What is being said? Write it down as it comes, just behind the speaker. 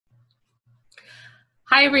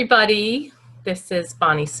Hi, everybody. This is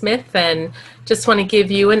Bonnie Smith, and just want to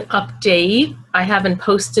give you an update. I haven't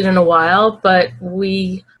posted in a while, but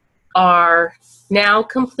we are now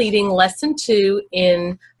completing lesson 2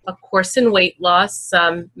 in A Course in Weight Loss,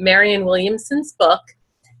 Marianne Williamson's book,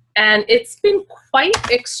 and it's been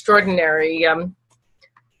quite extraordinary.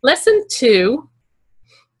 Lesson 2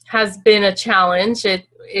 has been a challenge. It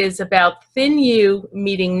is about thin you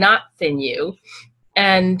meeting not thin you,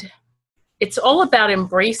 and it's all about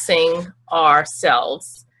embracing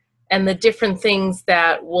ourselves and the different things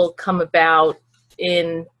that will come about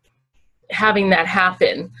in having that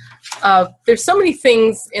happen. There's so many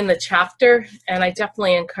things in the chapter, and I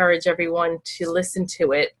definitely encourage everyone to listen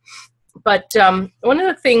to it. But one of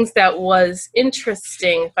the things that was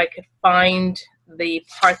interesting, if I could find the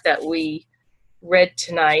part that we read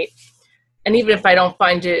tonight, and even if I don't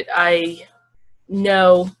find it, I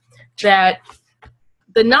know that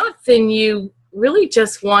the not thin you really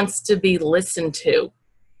just wants to be listened to.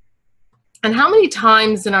 And how many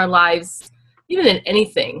times in our lives, even in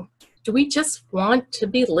anything, do we just want to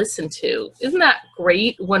be listened to? Isn't that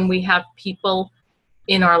great when we have people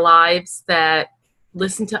in our lives that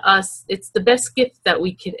listen to us? It's the best gift that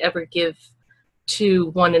we could ever give to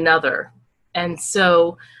one another. And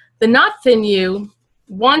so the not thin you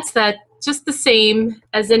wants that just the same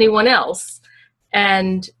as anyone else.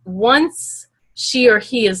 And once she or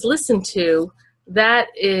he is listened to, that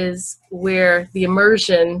is where the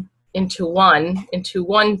immersion into one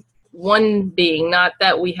being, not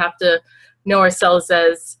that we have to know ourselves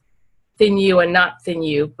as thin you and not thin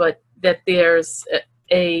you, but that there's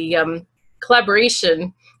a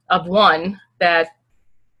collaboration of one that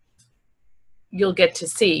you'll get to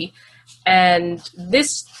see. And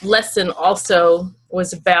this lesson also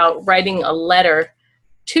was about writing a letter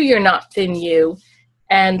to your not thin you.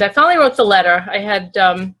 And I finally wrote the letter. I had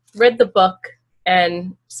read the book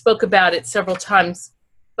and spoke about it several times.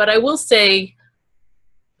 But I will say,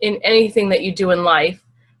 in anything that you do in life,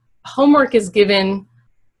 homework is given,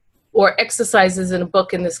 or exercises in a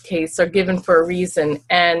book in this case, are given for a reason.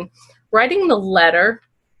 And writing the letter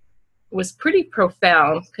was pretty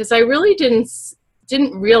profound, because I really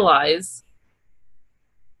didn't realize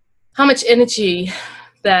how much energy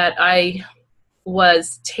that I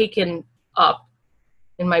was taken up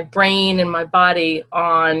in my brain and my body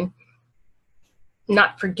on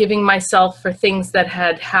not forgiving myself for things that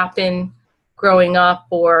had happened growing up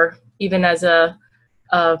or even as a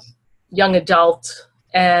young adult.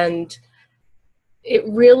 And it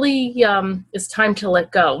really is time to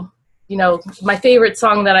let go. You know, my favorite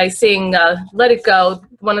song that I sing, Let It Go,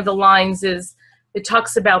 one of the lines is, it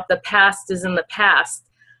talks about the past is in the past.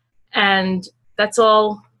 And that's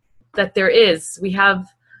all that there is. We have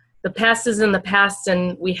the past is in the past,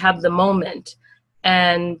 and we have the moment.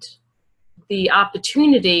 And the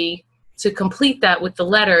opportunity to complete that with the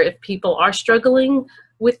letter, if people are struggling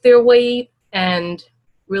with their weight and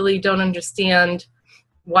really don't understand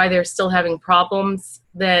why they're still having problems,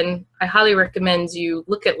 then I highly recommend you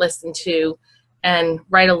look at lesson 2 and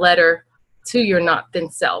write a letter to your not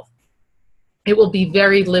thin self. It will be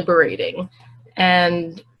very liberating.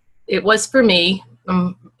 And it was for me.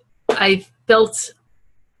 I felt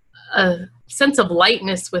a sense of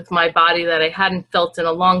lightness with my body that I hadn't felt in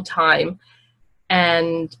a long time,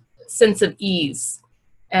 and sense of ease.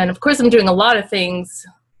 And of course, I'm doing a lot of things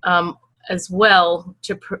as well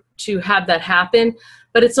to have that happen,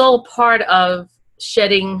 but it's all part of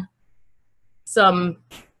shedding some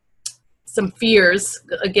fears,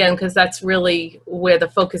 again, because that's really where the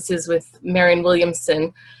focus is with Marianne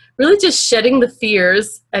Williamson. Really just shedding the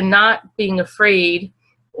fears and not being afraid,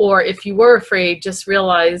 or if you were afraid, just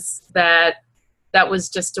realize that that was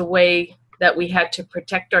just a way that we had to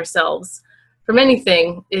protect ourselves from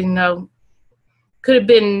anything. You know, could have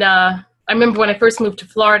been, I remember when I first moved to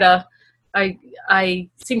Florida, I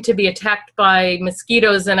seemed to be attacked by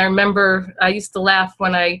mosquitoes, and I remember I used to laugh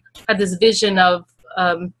when I had this vision of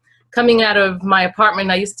coming out of my apartment.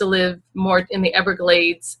 I used to live more in the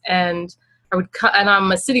Everglades, and and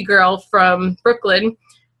I'm a city girl from Brooklyn.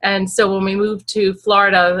 And so when we moved to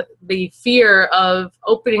Florida, the fear of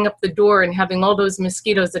opening up the door and having all those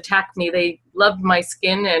mosquitoes attack me, they loved my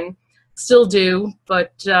skin and still do.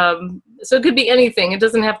 But so it could be anything. It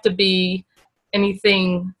doesn't have to be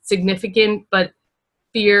anything significant, but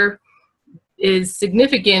fear is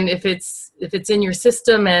significant if it's in your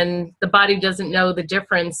system and the body doesn't know the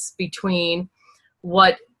difference between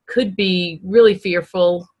what could be really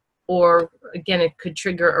fearful, or again, it could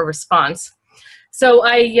trigger a response. So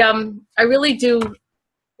I really do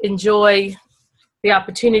enjoy the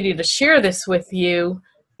opportunity to share this with you,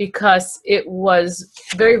 because it was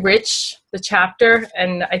very rich, the chapter,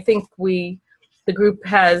 and I think the group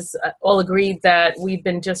has all agreed that we've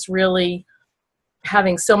been just really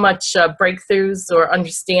having so much breakthroughs or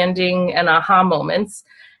understanding and aha moments.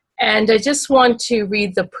 And I just want to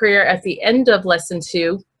read the prayer at the end of lesson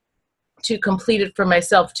 2 to complete it for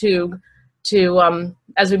myself too,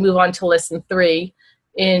 as we move on to lesson 3,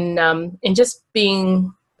 in just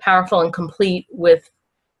being powerful and complete with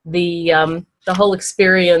the whole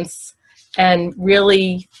experience, and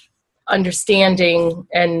really understanding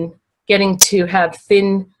and getting to have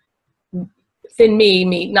thin me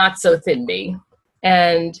meet not so thin me.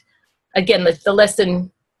 And again, the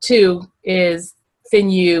lesson 2 is thin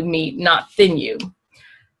you meet not thin you.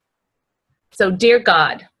 So, dear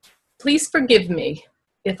God, please forgive me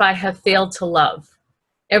if I have failed to love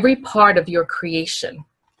every part of your creation.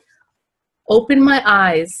 Open my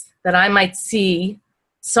eyes that I might see,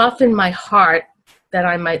 soften my heart that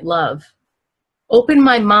I might love. Open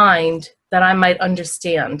my mind that I might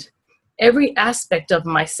understand every aspect of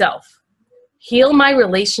myself. Heal my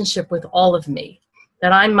relationship with all of me,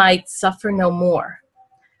 that I might suffer no more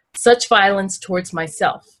such violence towards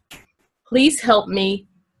myself. Please help me,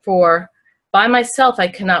 for by myself I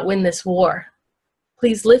cannot win this war.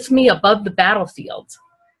 Please lift me above the battlefield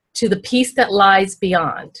to the peace that lies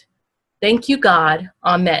beyond. Thank you, God.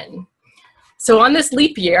 Amen. So on this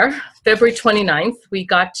leap year, February 29th, we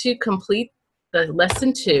got to complete the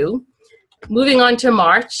lesson 2, moving on to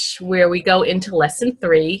March, where we go into lesson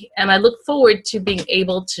 3, and I look forward to being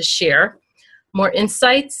able to share more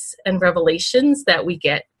insights and revelations that we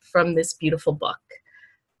get from this beautiful book.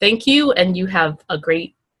 Thank you, and you have a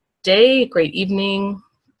great day, a great evening,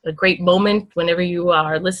 a great moment whenever you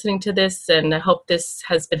are listening to this, and I hope this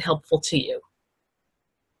has been helpful to you.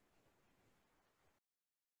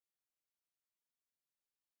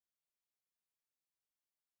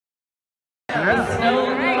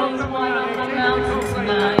 Snow goes white on the mountains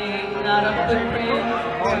tonight, not a footprint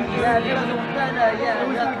or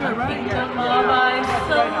kingdom of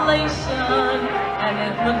isolation, and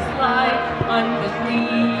it looks like I'm the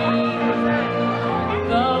queen.